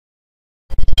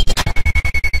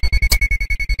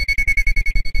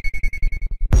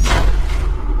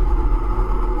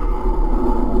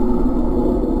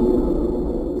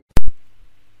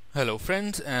Hello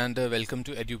friends, and welcome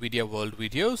to Edupedia World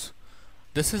Videos.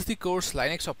 This is the course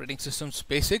Linux Operating Systems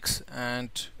Basics, and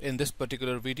in this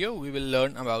particular video we will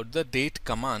learn about the date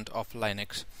command of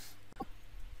Linux.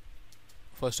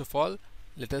 First of all,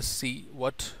 let us see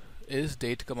what is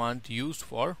date command used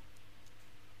for.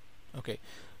 Okay,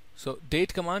 so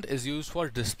date command is used for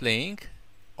displaying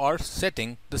or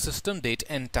setting the system date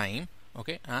and time.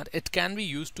 Okay, and it can be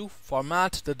used to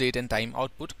format the date and time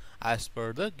output as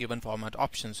per the given format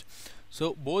options.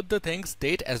 So both the things,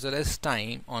 date as well as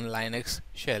time, on Linux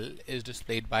shell is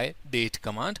displayed by date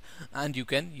command, and you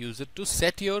can use it to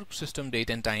set your system date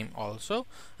and time also,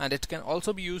 and it can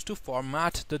also be used to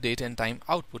format the date and time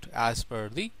output as per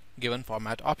the given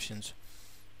format options.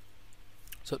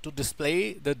 So to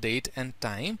display the date and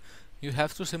time, you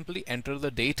have to simply enter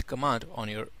the date command on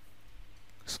your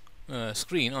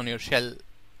screen on your shell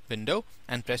window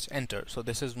and press enter. So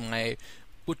this is my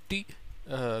PuTTY,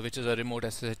 which is a remote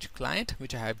SSH client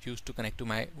which I have used to connect to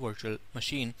my virtual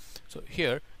machine. So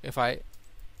here, if I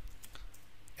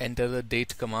enter the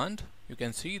date command, you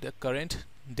can see the current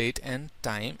date and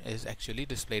time is actually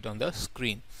displayed on the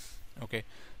screen. Okay,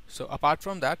 so apart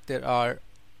from that, there are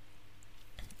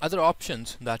other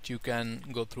options that you can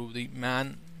go through. The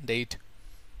man date,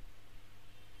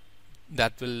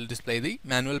 that will display the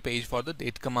manual page for the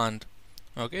date command.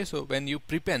 Okay, so when you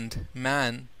prepend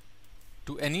man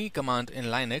to any command in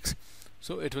Linux,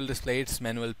 so it will display its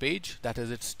manual page, that is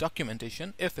its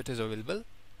documentation, if it is available,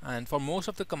 and for most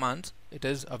of the commands it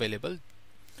is available.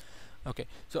 Okay,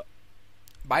 so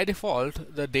by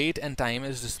default the date and time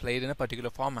is displayed in a particular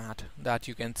format that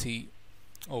you can see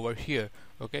over here.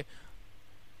 Okay,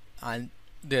 and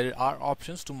there are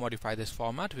options to modify this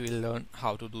format. We will learn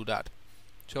how to do that.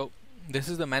 So this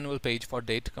is the manual page for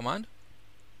date command.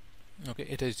 Okay,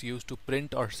 it is used to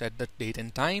print or set the date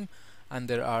and time, and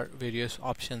there are various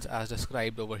options as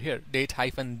described over here.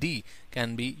 Date-D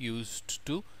can be used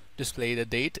to display the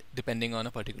date depending on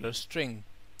a particular string.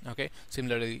 Okay,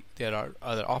 similarly there are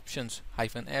other options,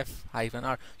 -F,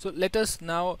 -R. So let us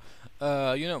now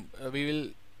we will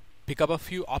pick up a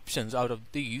few options out of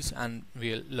these and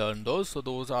we'll learn those. So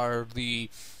those are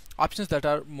the options that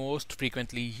are most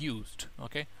frequently used.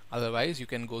 Okay, otherwise you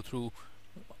can go through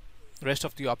rest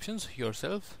of the options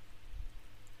yourself.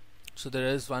 So there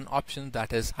is one option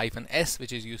that is -S,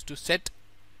 which is used to set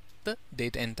the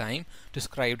date and time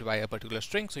described by a particular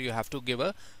string. So you have to give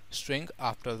a string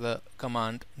after the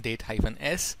command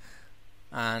date-S,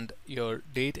 and your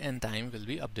date and time will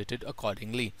be updated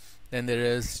accordingly. Then there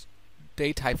is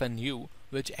date-U,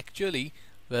 which actually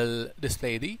will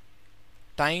display the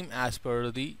time as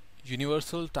per the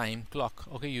universal time clock.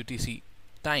 Okay, UTC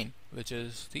time, which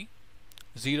is the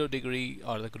 0 degree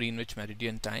or the Greenwich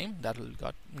Meridian time, that will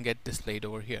get displayed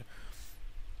over here.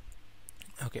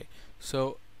 Okay,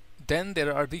 so then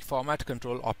there are the format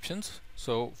control options.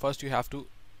 So first you have to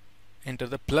enter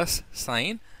the plus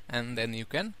sign, and then you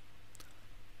can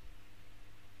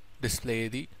display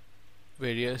the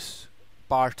various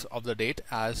parts of the date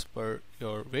as per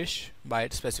your wish by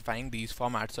specifying these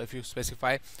formats. So if you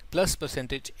specify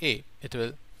 +%A, it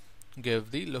will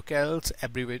give the locale's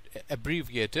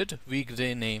abbreviated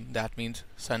weekday name, that means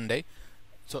Sunday,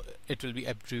 so it will be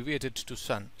abbreviated to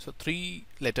Sun, so 3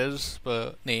 letters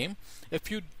per name.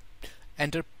 If you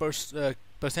enter %A,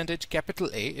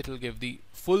 it will give the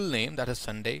full name, that is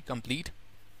Sunday complete.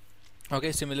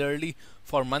 Okay, similarly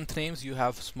for month names you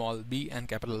have small b and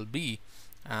capital B,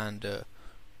 and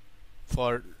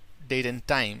for date and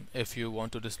time, if you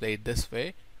want to display it this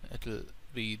way, it will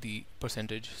be the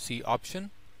 %C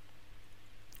option.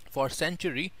 For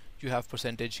century you have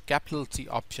 %C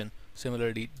option,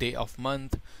 similarly day of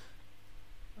month.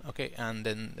 Okay, and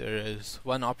then there is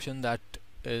one option that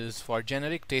is for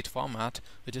generic date format,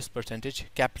 which is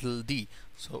 %D.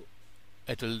 So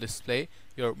it will display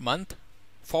your month,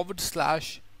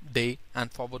 /day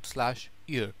and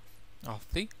 /year of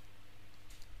the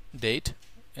date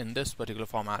in this particular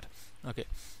format. Okay,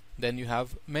 then you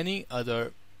have many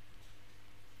other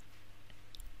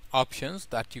options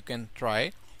that you can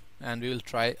try, and we will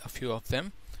try a few of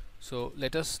them. So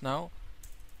let us now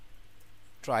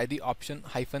try the option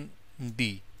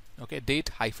 -D. Okay,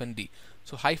 date-D.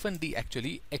 So -D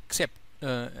actually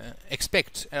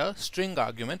expects a string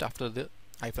argument after the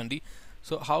 -D.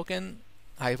 So how can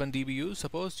 -D be used?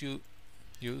 Suppose you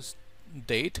use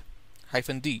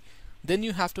date-D, then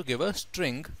you have to give a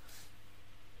string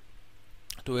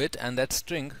to it, and that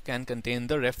string can contain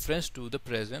the reference to the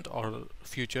present or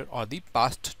future or the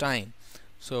past time.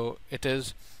 So it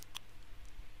is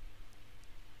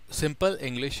simple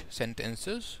English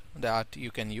sentences that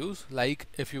you can use, like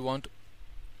if you want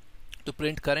To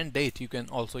print current date, you can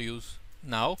also use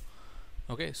now.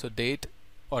 Okay, so date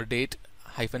or date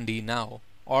hyphen d now,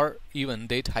 or even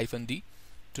date hyphen d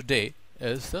today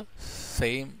is the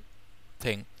same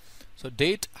thing. So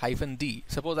date hyphen d,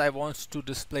 suppose I want to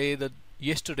display the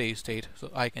yesterday's date,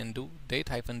 so I can do date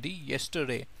hyphen d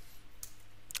yesterday,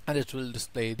 and it will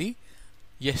display the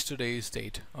yesterday's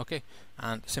date. Okay,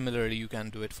 and similarly you can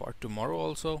do it for tomorrow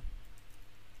also.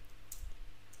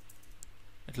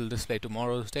 It will display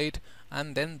tomorrow's date.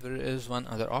 And then there is one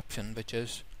other option, which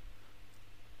is,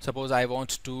 suppose I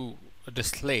want to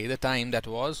display the time that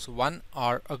was 1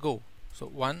 hour ago. So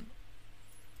 1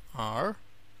 hour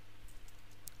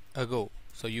ago,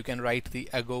 so you can write the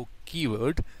ago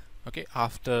keyword, okay,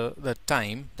 after the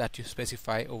time that you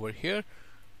specify over here,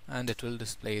 and it will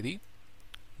display the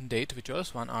date which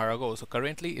was 1 hour ago. So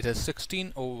currently it is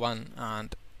 16:01,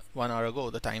 and 1 hour ago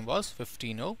the time was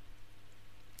 15:02.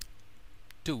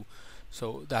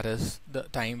 So that is the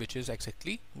time which is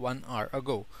exactly 1 hour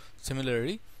ago.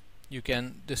 Similarly, you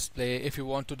can display, if you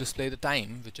want to display the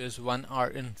time which is 1 hour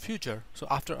in future, so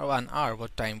after 1 hour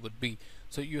what time would be.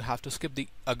 So you have to skip the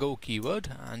ago keyword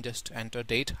and just enter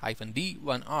date hyphen d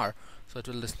 1 hour, so it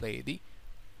will display the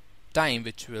time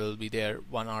which will be there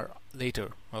 1 hour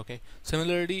later. Okay,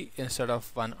 similarly, instead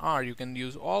of 1 hour you can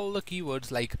use all the keywords,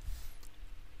 like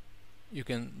you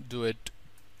can do it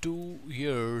 2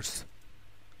 years,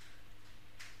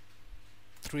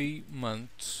 3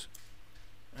 months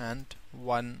and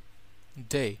 1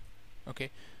 day. Okay,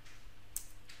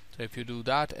 so if you do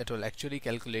that, it will actually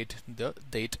calculate the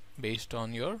date based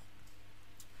on your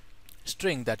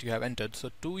string that you have entered.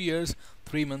 So 2 years,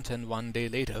 3 months and 1 day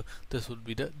later, this would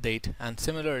be the date. And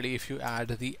similarly, if you add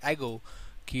the ago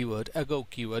keyword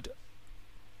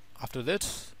after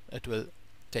this, it will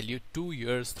tell you 2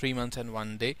 years, 3 months and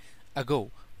 1 day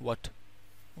ago what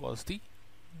was the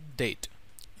date.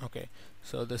 Okay,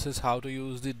 so this is how to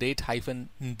use the date hyphen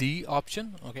d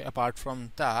option. Okay, apart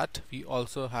from that, we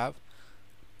also have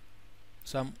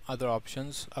some other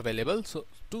options available. So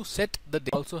to set the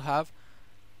date, also have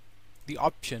the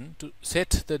option to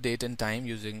set the date and time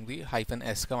using the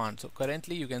 -s command. So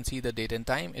currently you can see the date and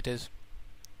time. It is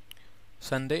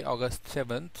Sunday, August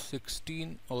 7th,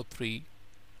 16:03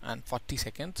 and 40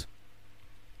 seconds.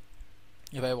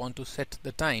 If I want to set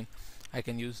the time, I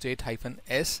can use date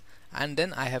 -s, and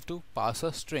then I have to pass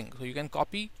a string. So you can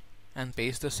copy and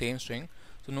paste the same string.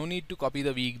 So no need to copy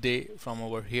the weekday from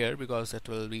over here, because it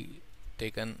will be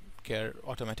taken care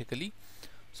automatically.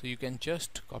 So you can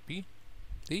just copy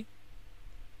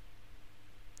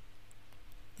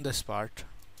this part.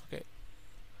 Okay,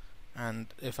 and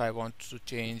if I want to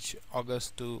change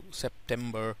August to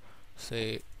September,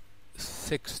 say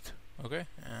 6th, okay,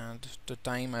 and the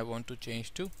time I want to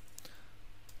change to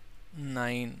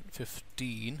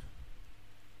 9:15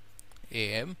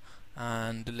 AM,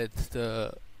 and let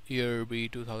the year be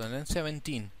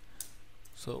 2017.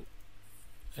 So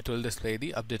it will display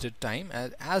the updated time,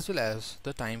 as well as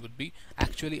the time would be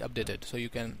actually updated. So you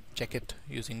can check it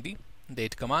using the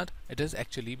date command. It is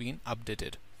actually been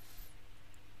updated.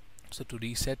 So to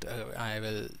reset, I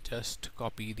will just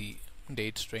copy the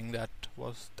date string that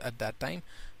was at that time,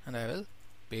 and I will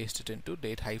paste it into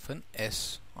date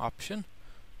 -s option.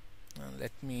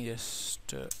 Let me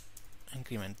just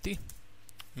increment the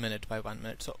minute by 1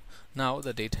 minute. So now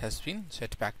the date has been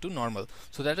set back to normal.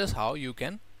 So that is how you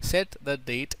can set the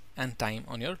date and time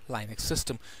on your Linux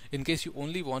system. In case you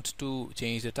only want to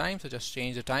change the time, so just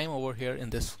change the time over here in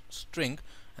this string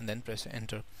and then press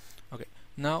enter. Okay,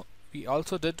 now we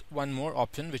also did one more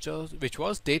option, which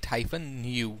was date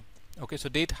 -u. Okay, so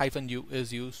date -u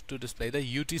is used to display the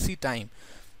UTC time.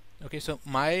 Okay, so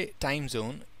my time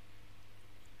zone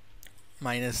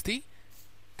minus the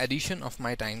addition of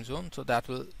my time zone, so that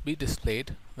will be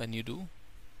displayed when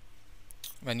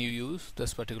you use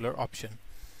this particular option.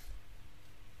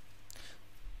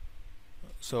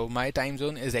 So my time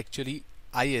zone is actually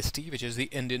IST, which is the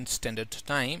Indian Standard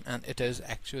Time, and it is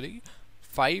actually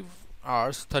 5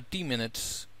 hours 30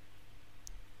 minutes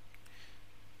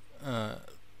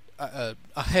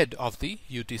ahead of the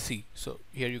UTC. So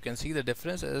here you can see the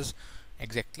difference is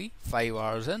exactly 5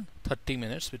 hours and 30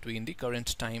 minutes between the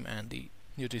current time and the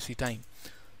UTC time.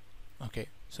 Okay,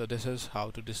 so this is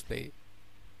how to display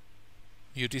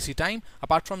UTC time.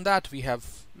 Apart from that, we have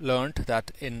learned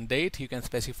that in date you can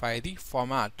specify the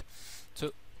format.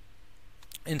 So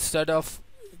instead of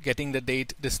getting the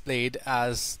date displayed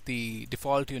as the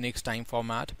default Unix time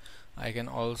format, I can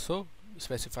also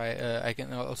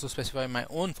specify my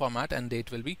own format, and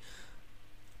date will be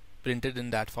printed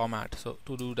in that format. So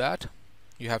to do that,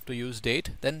 you have to use date,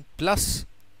 then plus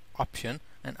option,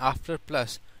 and after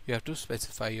plus you have to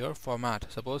specify your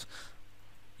format. Suppose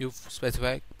you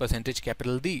specify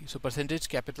 %D. So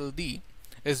 %D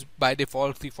is by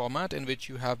default the format in which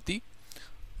you have the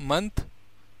month,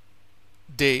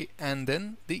 day, and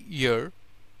then the year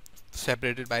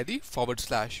separated by the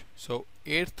 /. So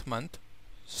 8th month,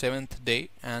 7th day,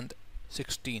 and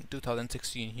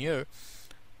 2016 year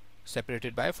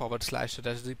separated by /. So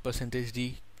that's the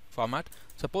 %D format.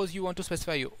 Suppose you want to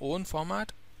specify your own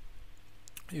format,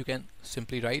 you can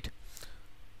simply write,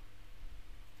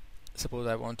 suppose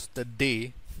I want the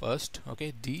day first,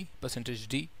 okay, D,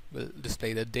 %D will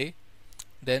display the day,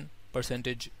 then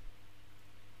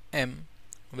 %M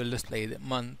will display the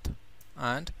month,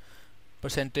 and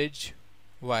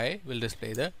 %Y will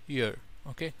display the year.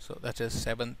 Okay, so that is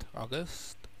 7th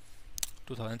August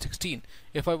 2016.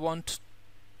 If I want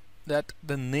that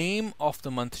the name of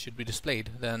the month should be displayed,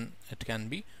 then it can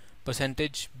be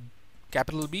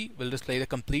 %B will display the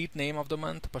complete name of the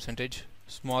month,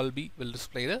 %b will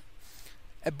display the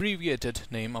abbreviated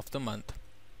name of the month.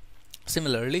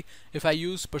 Similarly, if I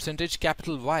use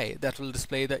 %Y, that will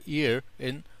display the year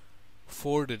in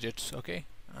 4 digits, okay,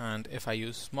 and if I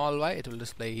use small y, it will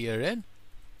display year in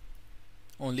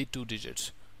only 2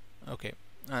 digits, okay.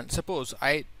 And suppose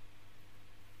I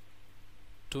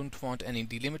don't want any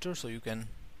delimiter, so you can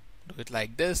do it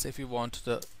like this. If you want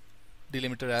the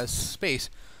delimiter as space,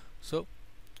 so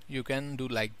you can do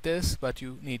like this, but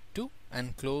you need to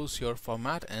enclose your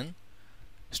format in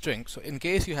string. So in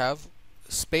case you have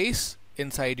space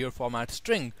inside your format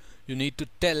string, you need to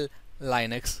tell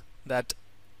Linux that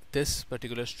this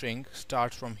particular string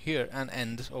starts from here and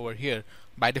ends over here.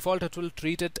 By default, it will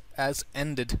treat it as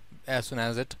ended as soon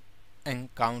as it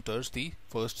encounters the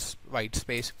first white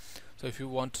space. So if you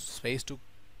want space to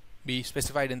be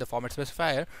specified in the format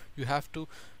specifier, you have to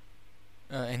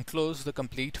enclose the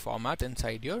complete format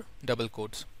inside your double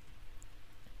quotes.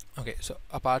 Okay, so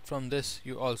apart from this,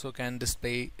 you also can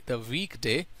display the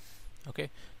weekday. Okay,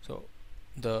 so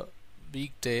the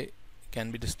weekday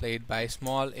can be displayed by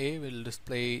small a will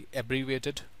display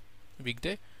abbreviated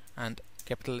weekday, and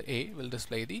capital A will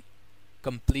display the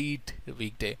complete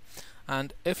weekday.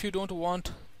 And if you don't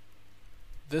want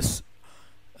this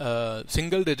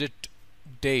single digit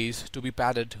days to be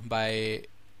padded by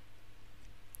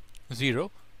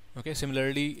 0, okay,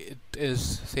 similarly it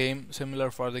is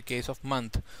similar for the case of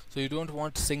month. So you don't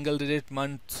want single digit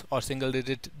months or single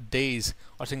digit days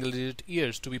or single digit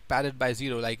years to be padded by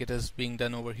 0 like it is being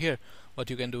done over here. What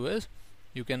you can do is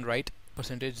you can write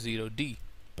 %0d,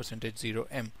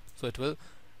 %0m. So it will,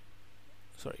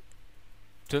 sorry,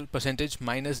 till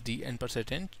 %-d and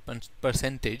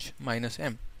percentage minus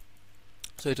m.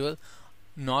 So it will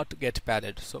not get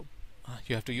padded. So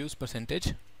you have to use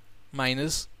percentage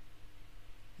minus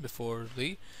before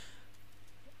the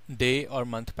day or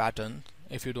month pattern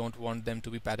if you don't want them to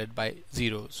be padded by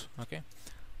zeros. Okay,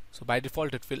 so by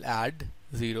default it will add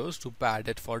zeros to pad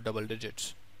it for double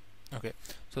digits. Okay,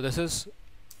 so this is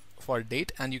for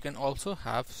date, and you can also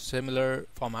have similar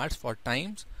formats for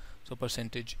times. So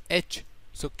 %h,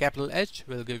 so capital H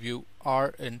will give you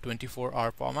R in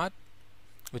 24-hour format,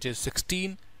 which is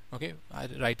 16. Okay,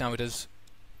 right now it is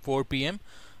 4 p.m.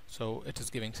 so it is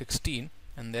giving 16,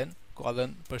 and then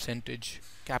colon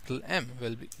 %M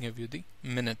will give you the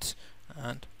minutes,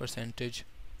 and %S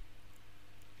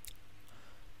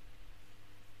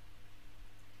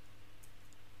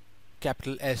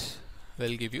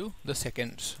will give you the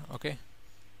seconds. Okay,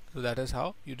 so that is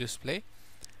how you display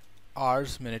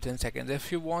hours, minutes, and seconds.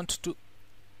 If you want to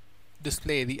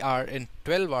display the hour in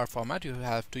 12-hour format, you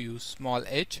have to use small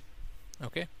h.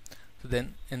 Okay, so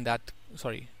then in that,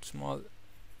 sorry, small,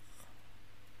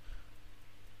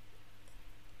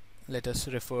 let us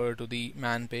refer to the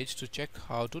man page to check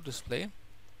how to display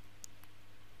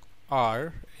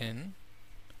hour in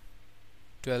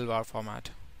 12-hour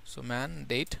format. So man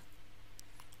date,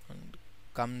 and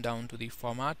come down to the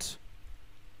formats.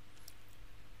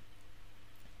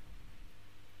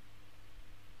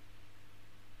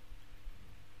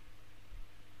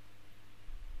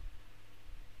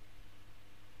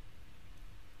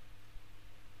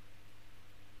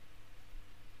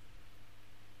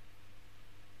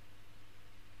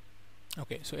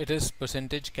 Okay, so it is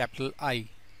 %I.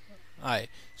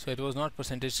 So it was not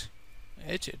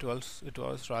 %H, it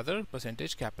was rather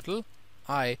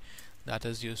 %I that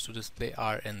is used to display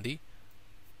R in the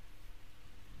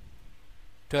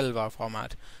 12-hour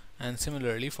format. And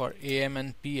similarly for AM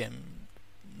and PM,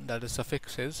 that is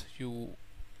suffixes, you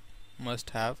must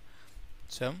have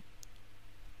some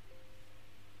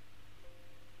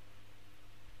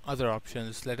other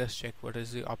options. Let us check what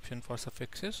is the option for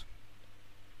suffixes.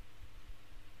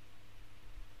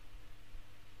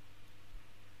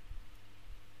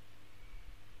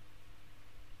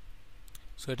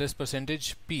 So it is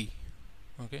 %p.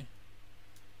 Okay,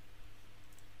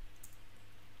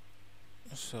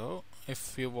 so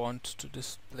if you want to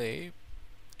display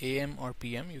AM or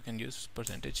PM, you can use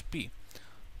 %p.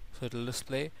 So it will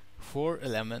display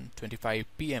 4:11:25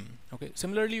 PM. Okay,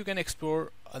 similarly you can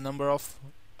explore a number of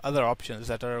other options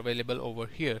that are available over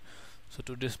here. So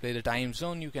to display the time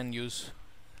zone, you can use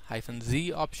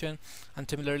 -Z option, and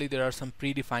similarly there are some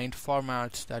predefined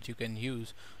formats that you can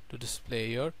use to display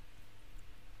your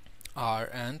hour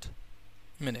and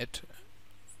minute,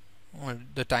 or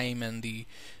the time and the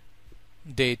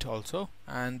date also.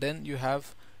 And then you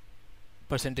have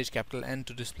 %N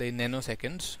to display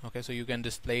nanoseconds. Okay, so you can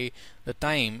display the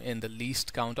time in the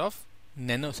least count of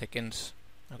nanoseconds.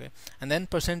 Okay, and then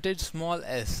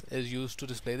 %s is used to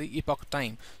display the epoch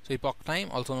time. So epoch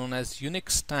time, also known as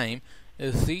Unix time,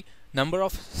 is the number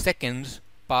of seconds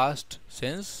passed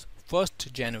since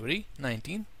 1st January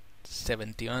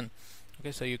 1971.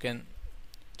 Okay, so you can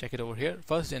check it over here,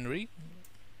 1st January.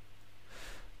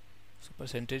 So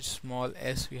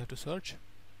 %s we have to search.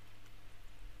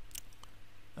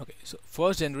 Okay, so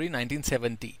 1st January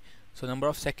 1970. So number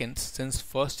of seconds since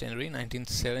 1st January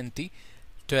 1970,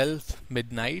 12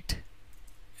 midnight,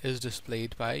 is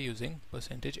displayed by using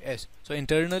 %s. So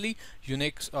internally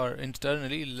Unix, or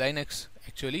internally Linux,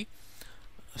 actually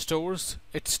stores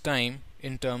its time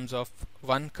in terms of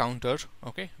one counter,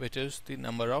 okay, which is the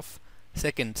number of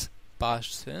seconds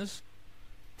passed since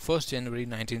 1st January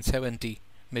 1970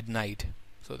 midnight.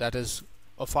 So that is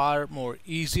a far more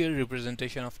easier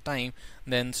representation of time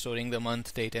than storing the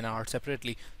month, date and hour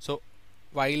separately. So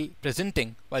while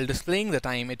displaying the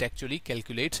time, it actually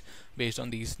calculates based on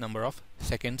these number of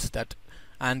seconds that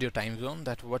and your time zone,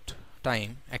 that what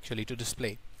time actually to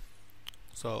display.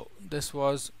 So this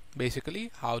was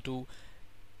basically how to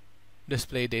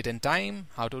display date and time,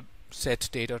 how to set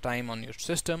date or time on your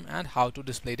system, and how to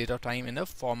display date or time in a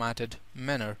formatted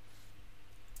manner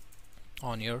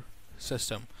on your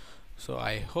system. So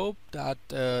I hope that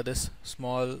this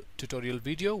small tutorial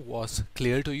video was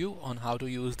clear to you on how to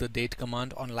use the date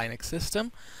command on Linux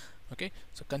system. Okay,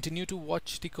 so continue to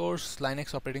watch the course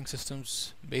Linux Operating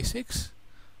Systems Basics.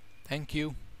 Thank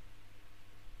you.